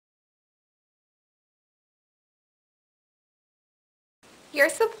Your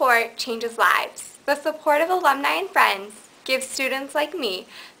support changes lives. The support of alumni and friends gives students like me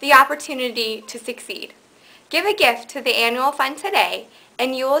the opportunity to succeed. Give a gift to the annual fund today,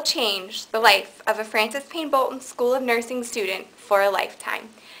 and you will change the life of a Francis Payne Bolton School of Nursing student for a lifetime.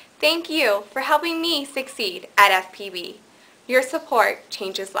 Thank you for helping me succeed at FPB. Your support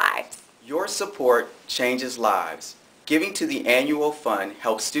changes lives. Your support changes lives. Giving to the annual fund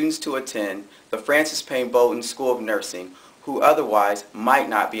helps students to attend the Francis Payne Bolton School of Nursing who otherwise might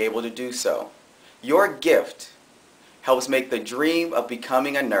not be able to do so. Your gift helps make the dream of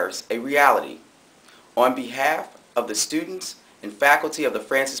becoming a nurse a reality. On behalf of the students and faculty of the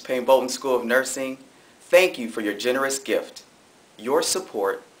Francis Payne Bolton School of Nursing, thank you for your generous gift. Your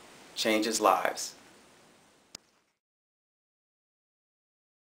support changes lives.